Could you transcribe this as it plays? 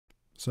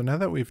So now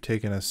that we've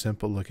taken a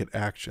simple look at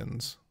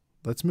actions,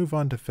 let's move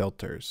on to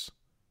filters.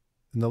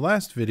 In the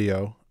last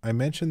video, I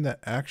mentioned that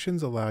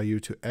actions allow you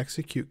to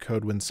execute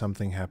code when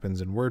something happens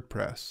in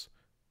WordPress.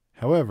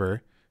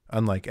 However,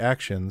 unlike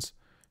actions,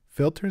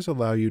 filters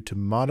allow you to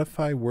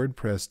modify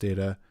WordPress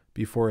data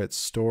before it's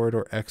stored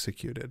or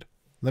executed.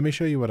 Let me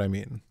show you what I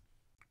mean.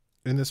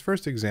 In this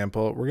first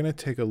example, we're going to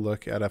take a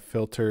look at a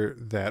filter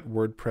that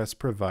WordPress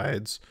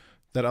provides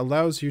that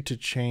allows you to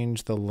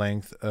change the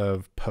length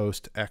of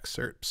post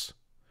excerpts.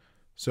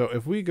 So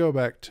if we go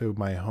back to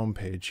my home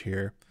page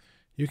here,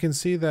 you can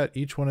see that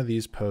each one of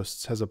these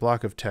posts has a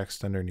block of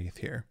text underneath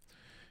here,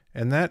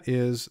 and that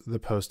is the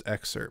post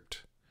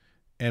excerpt.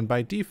 And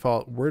by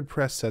default,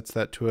 WordPress sets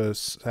that to a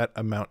set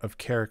amount of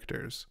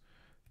characters.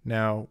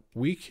 Now,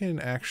 we can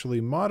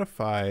actually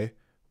modify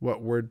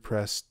what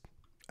WordPress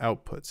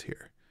outputs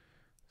here.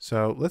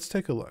 So let's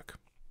take a look.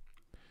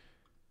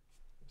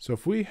 So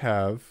if we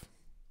have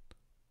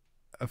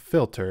a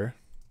filter,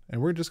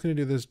 and we're just going to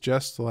do this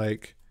just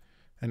like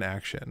an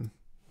action,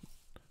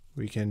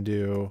 we can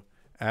do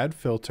add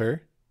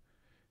filter,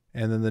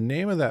 and then the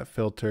name of that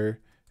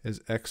filter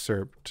is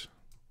excerpt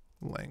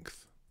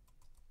length.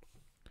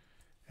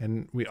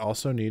 And we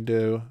also need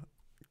to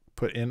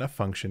put in a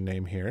function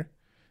name here,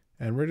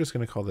 and we're just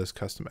going to call this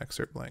custom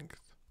excerpt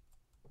length.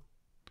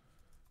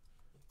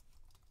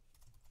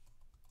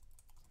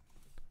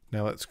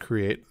 Now let's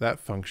create that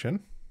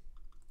function.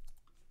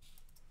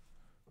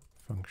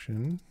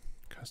 Function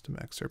custom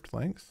excerpt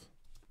length.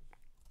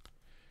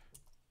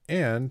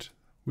 And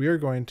we are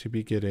going to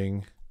be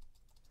getting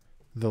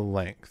the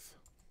length.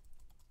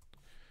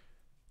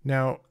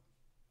 Now,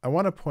 I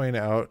want to point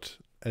out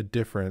a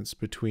difference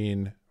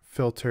between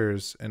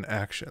filters and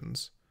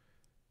actions.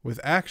 With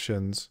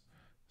actions,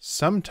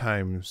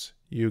 sometimes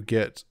you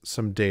get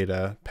some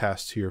data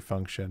passed to your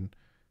function,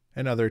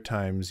 and other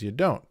times you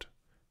don't.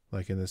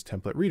 Like in this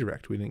template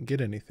redirect, we didn't get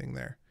anything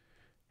there.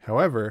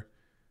 However,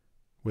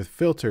 with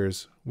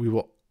filters, we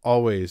will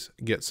always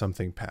get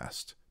something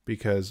passed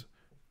because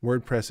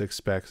WordPress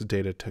expects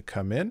data to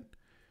come in,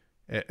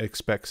 it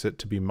expects it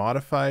to be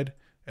modified,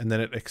 and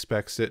then it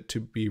expects it to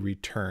be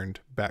returned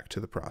back to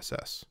the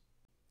process.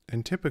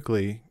 And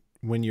typically,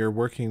 when you're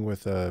working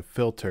with a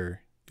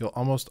filter, you'll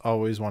almost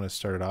always want to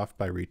start it off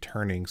by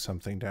returning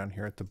something down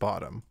here at the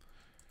bottom.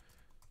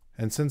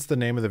 And since the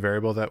name of the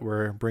variable that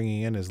we're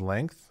bringing in is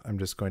length, I'm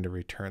just going to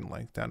return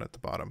length down at the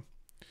bottom.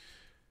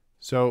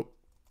 So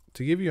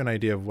to give you an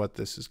idea of what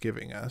this is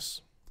giving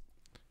us,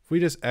 if we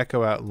just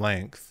echo out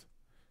length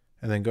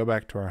and then go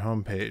back to our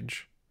home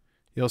page,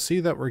 you'll see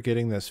that we're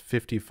getting this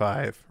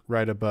 55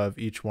 right above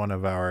each one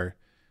of our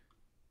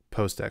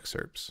post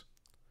excerpts.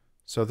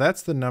 So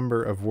that's the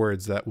number of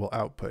words that we'll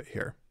output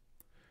here.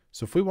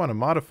 So if we want to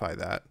modify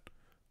that,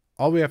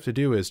 all we have to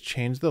do is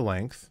change the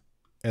length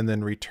and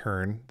then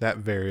return that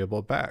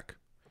variable back.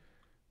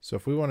 So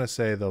if we want to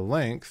say the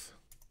length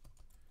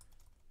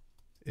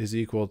is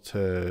equal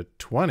to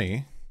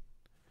 20,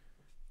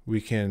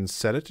 we can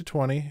set it to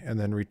 20 and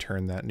then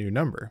return that new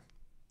number.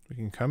 We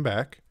can come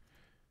back,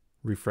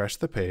 refresh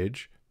the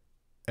page,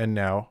 and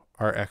now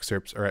our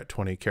excerpts are at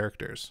 20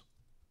 characters.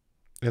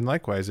 And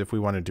likewise, if we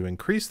wanted to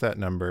increase that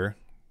number,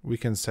 we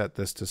can set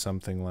this to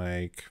something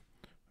like,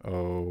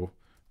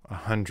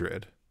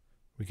 100.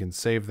 We can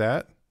save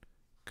that,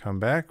 come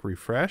back,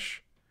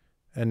 refresh,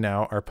 and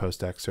now our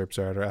post excerpts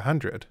are at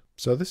 100.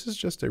 So this is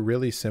just a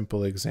really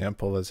simple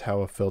example as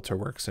how a filter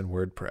works in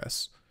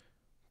WordPress.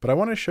 But I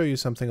want to show you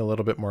something a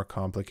little bit more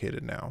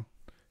complicated now.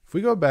 If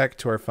we go back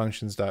to our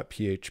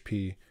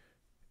functions.php,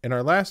 in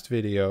our last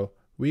video,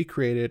 we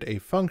created a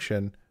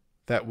function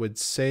that would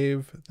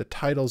save the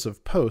titles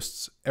of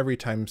posts every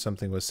time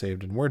something was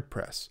saved in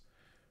WordPress.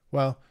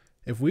 Well,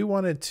 if we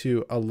wanted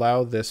to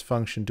allow this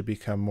function to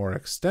become more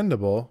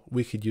extendable,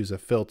 we could use a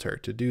filter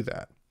to do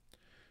that.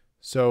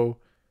 So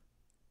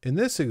in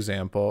this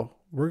example,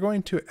 we're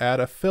going to add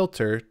a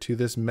filter to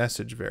this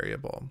message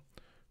variable.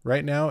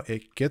 Right now,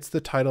 it gets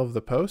the title of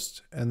the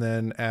post and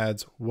then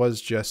adds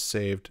was just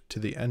saved to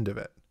the end of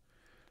it.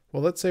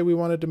 Well, let's say we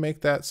wanted to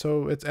make that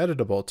so it's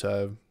editable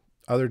to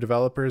other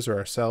developers or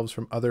ourselves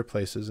from other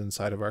places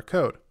inside of our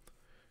code.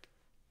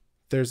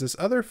 There's this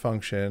other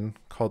function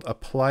called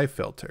apply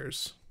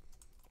filters.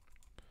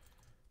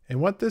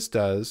 And what this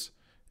does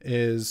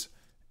is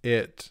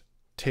it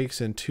takes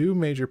in two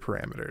major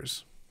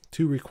parameters,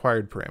 two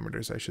required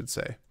parameters, I should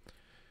say.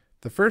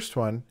 The first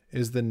one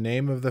is the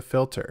name of the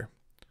filter.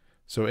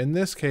 So in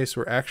this case,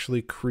 we're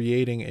actually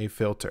creating a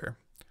filter.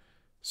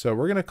 So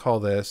we're going to call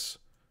this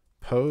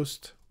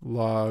post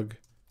log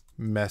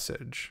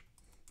message.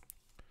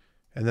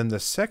 And then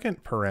the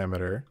second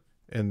parameter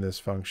in this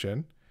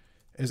function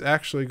is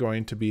actually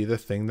going to be the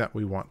thing that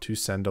we want to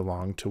send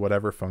along to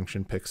whatever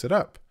function picks it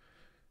up.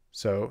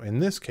 So in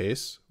this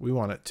case, we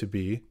want it to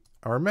be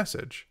our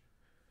message.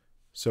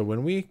 So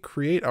when we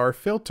create our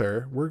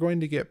filter, we're going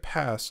to get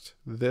past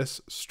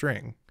this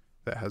string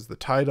that has the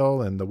title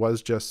and the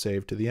was just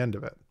saved to the end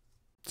of it.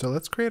 So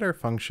let's create our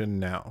function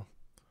now.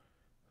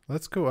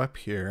 Let's go up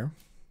here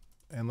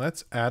and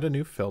let's add a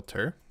new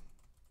filter.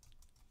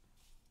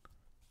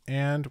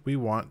 and we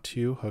want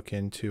to hook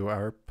into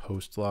our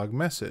post log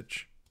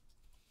message.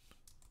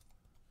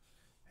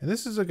 And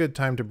this is a good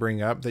time to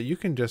bring up that you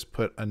can just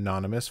put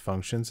anonymous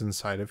functions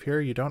inside of here.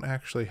 You don't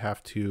actually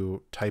have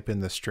to type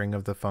in the string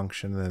of the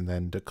function and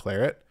then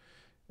declare it.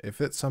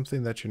 If it's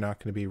something that you're not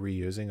going to be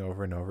reusing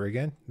over and over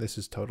again, this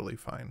is totally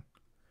fine.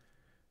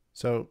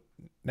 So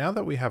now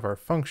that we have our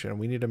function,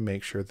 we need to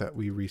make sure that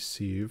we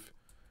receive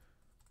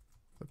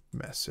the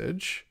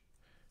message,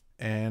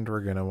 and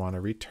we're going to want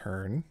to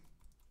return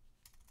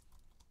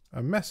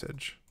a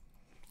message.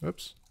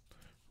 Oops,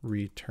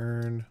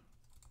 return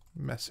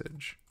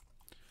message.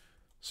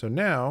 So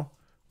now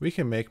we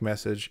can make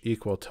message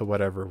equal to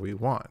whatever we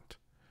want.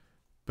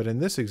 But in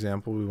this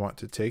example, we want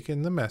to take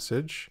in the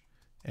message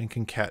and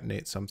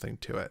concatenate something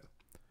to it.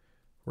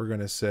 We're going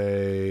to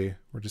say,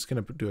 we're just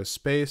going to do a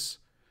space.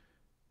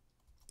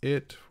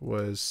 It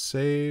was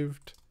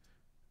saved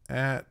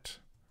at,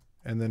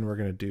 and then we're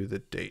going to do the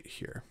date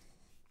here.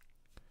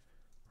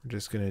 We're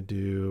just going to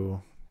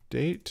do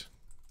date.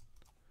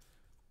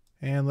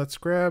 And let's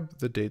grab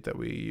the date that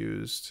we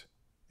used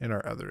in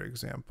our other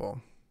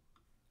example.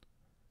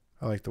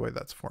 I like the way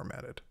that's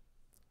formatted.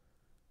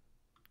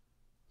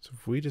 So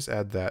if we just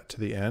add that to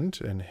the end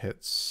and hit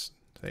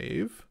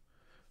save,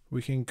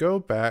 we can go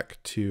back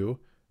to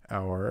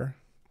our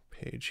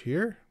page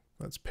here.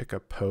 Let's pick a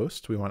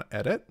post we want to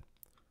edit.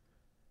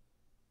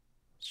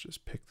 Let's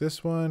just pick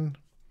this one.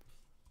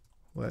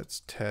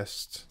 Let's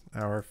test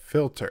our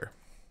filter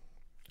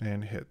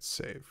and hit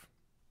save.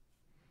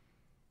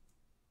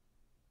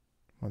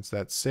 Once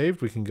that's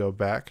saved, we can go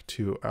back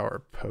to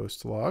our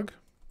post log.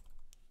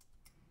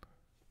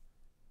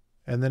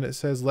 And then it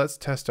says, let's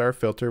test our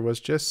filter was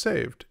just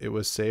saved. It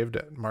was saved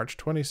at March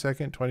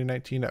 22nd,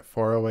 2019 at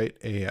 4:08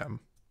 a.m.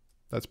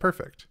 That's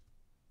perfect.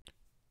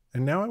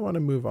 And now I want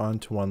to move on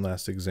to one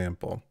last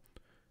example.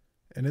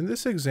 And in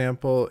this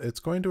example, it's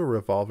going to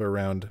revolve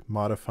around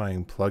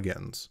modifying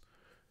plugins.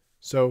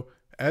 So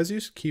as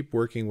you keep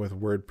working with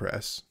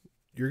WordPress,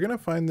 you're going to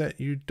find that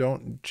you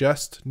don't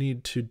just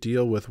need to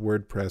deal with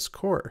WordPress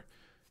core.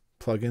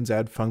 Plugins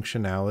add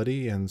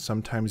functionality, and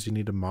sometimes you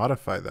need to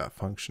modify that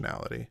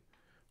functionality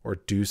or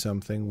do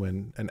something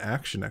when an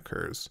action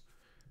occurs.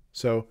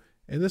 So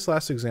in this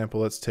last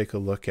example, let's take a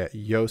look at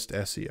Yoast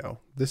SEO.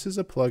 This is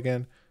a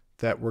plugin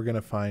that we're going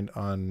to find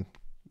on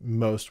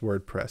most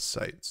WordPress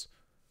sites.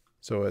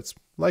 So it's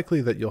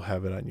likely that you'll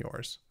have it on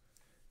yours.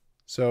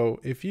 So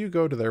if you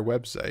go to their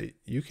website,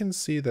 you can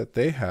see that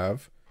they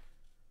have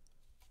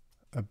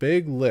a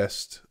big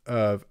list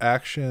of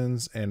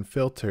actions and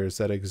filters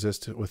that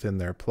exist within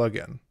their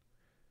plugin.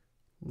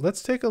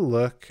 Let's take a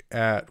look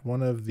at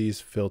one of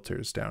these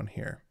filters down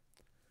here.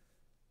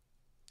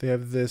 They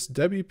have this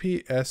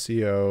WP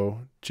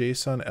SEO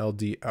JSON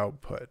LD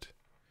output.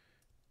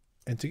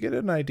 And to get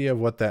an idea of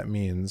what that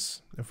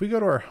means, if we go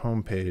to our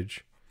home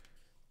page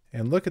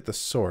and look at the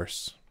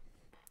source,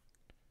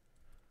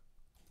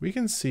 we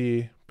can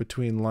see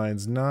between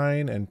lines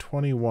 9 and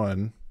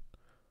 21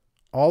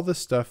 all the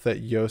stuff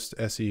that Yoast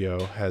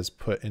SEO has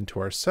put into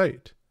our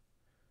site.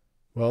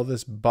 Well,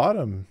 this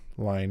bottom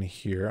line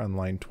here on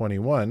line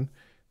 21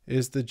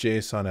 is the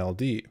JSON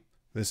LD.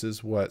 This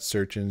is what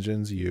search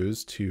engines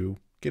use to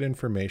get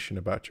information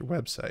about your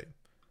website.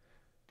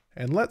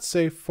 And let's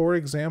say, for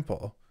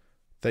example,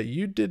 that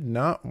you did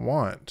not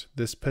want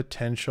this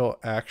potential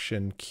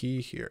action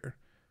key here.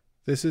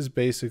 This is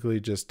basically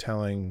just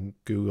telling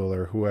Google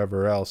or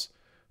whoever else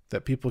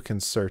that people can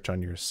search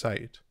on your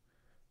site.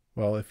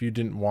 Well, if you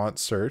didn't want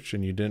search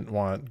and you didn't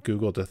want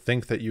Google to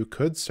think that you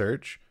could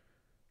search,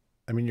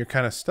 I mean, you're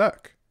kind of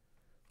stuck.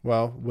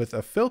 Well, with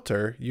a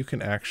filter, you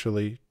can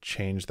actually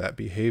change that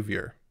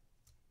behavior.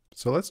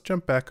 So let's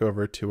jump back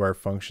over to our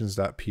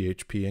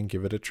functions.php and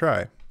give it a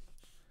try.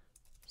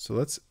 So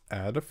let's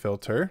add a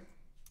filter.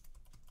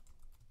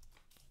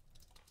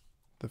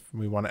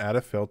 We want to add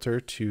a filter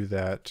to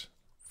that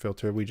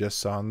filter we just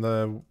saw on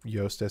the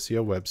Yoast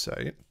SEO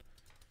website.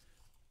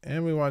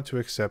 And we want to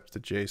accept the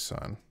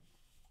JSON.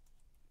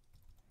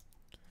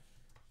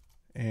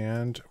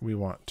 And we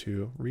want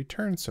to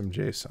return some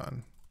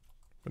JSON,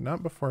 but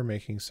not before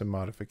making some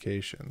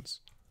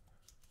modifications.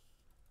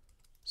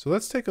 So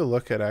let's take a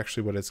look at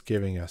actually what it's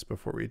giving us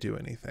before we do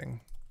anything.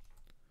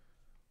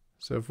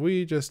 So if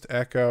we just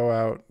echo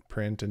out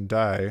print and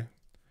die,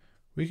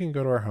 we can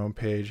go to our home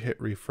page, hit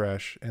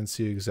refresh, and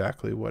see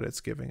exactly what it's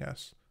giving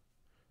us.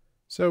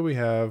 So we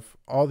have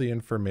all the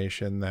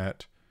information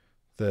that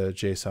the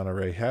JSON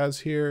array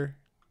has here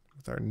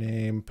with our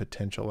name,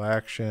 potential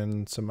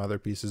action, some other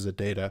pieces of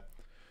data.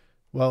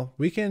 Well,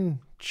 we can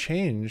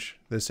change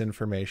this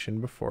information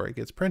before it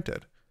gets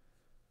printed.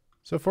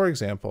 So for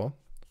example,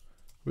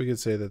 we could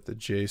say that the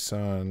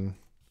JSON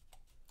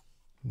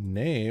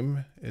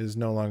name is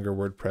no longer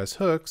WordPress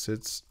Hooks,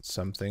 it's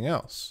something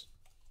else.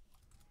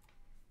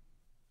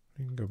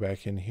 We can go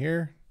back in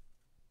here,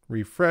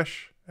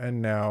 refresh,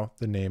 and now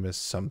the name is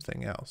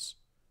something else.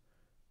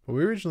 But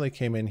we originally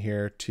came in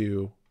here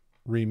to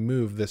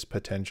remove this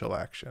potential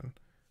action.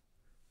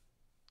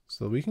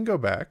 So we can go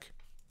back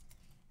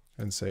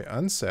and say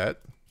unset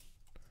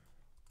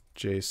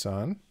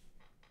JSON,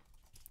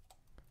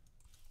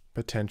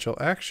 potential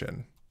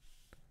action.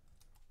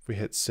 If we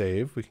hit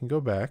save, we can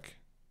go back,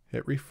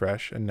 hit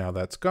refresh, and now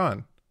that's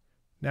gone.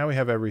 Now we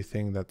have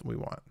everything that we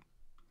want.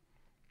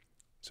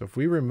 So if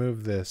we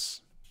remove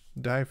this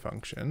die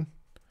function,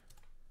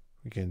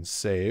 we can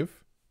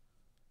save,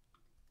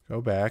 go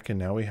back, and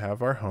now we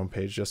have our home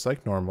page just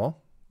like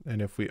normal.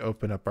 And if we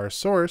open up our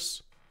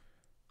source,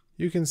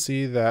 you can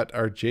see that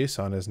our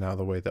JSON is now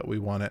the way that we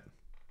want it.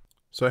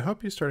 So I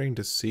hope you're starting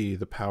to see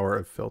the power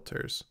of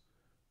filters.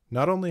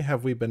 Not only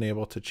have we been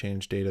able to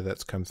change data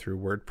that's come through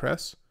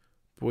WordPress,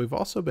 but we've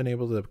also been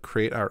able to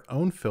create our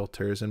own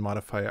filters and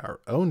modify our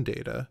own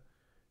data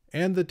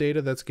and the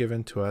data that's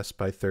given to us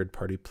by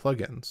third-party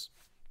plugins.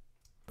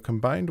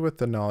 Combined with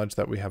the knowledge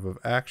that we have of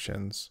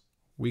actions,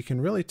 we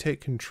can really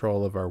take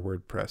control of our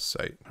WordPress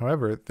site.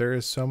 However, there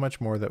is so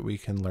much more that we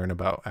can learn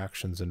about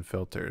actions and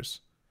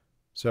filters.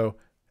 So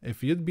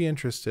if you'd be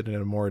interested in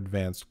a more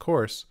advanced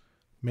course,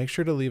 make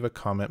sure to leave a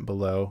comment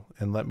below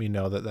and let me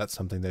know that that's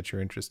something that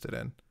you're interested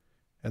in.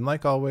 And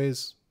like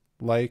always,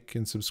 like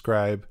and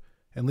subscribe,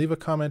 and leave a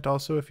comment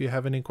also if you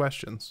have any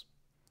questions.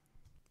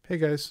 Hey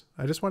guys,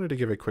 I just wanted to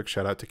give a quick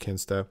shout out to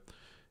Kinsta.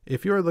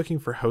 If you are looking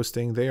for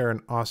hosting, they are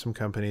an awesome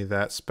company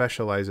that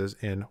specializes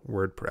in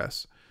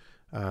WordPress.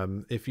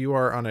 If you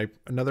are on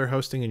another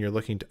hosting and you're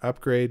looking to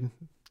upgrade,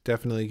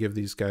 definitely give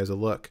these guys a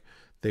look.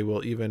 They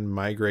will even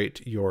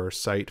migrate your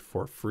site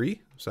for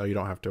free, so you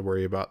don't have to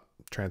worry about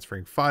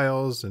transferring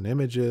files and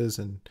images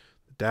and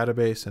the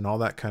database and all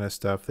that kind of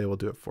stuff. They will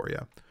do it for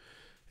you.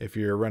 If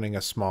you're running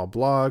a small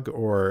blog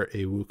or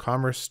a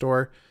WooCommerce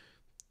store,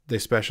 they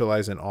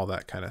specialize in all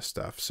that kind of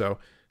stuff. So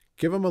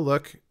give them a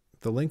look.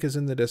 The link is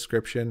in the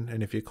description,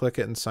 and if you click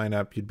it and sign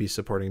up, you'd be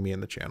supporting me in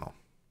the channel.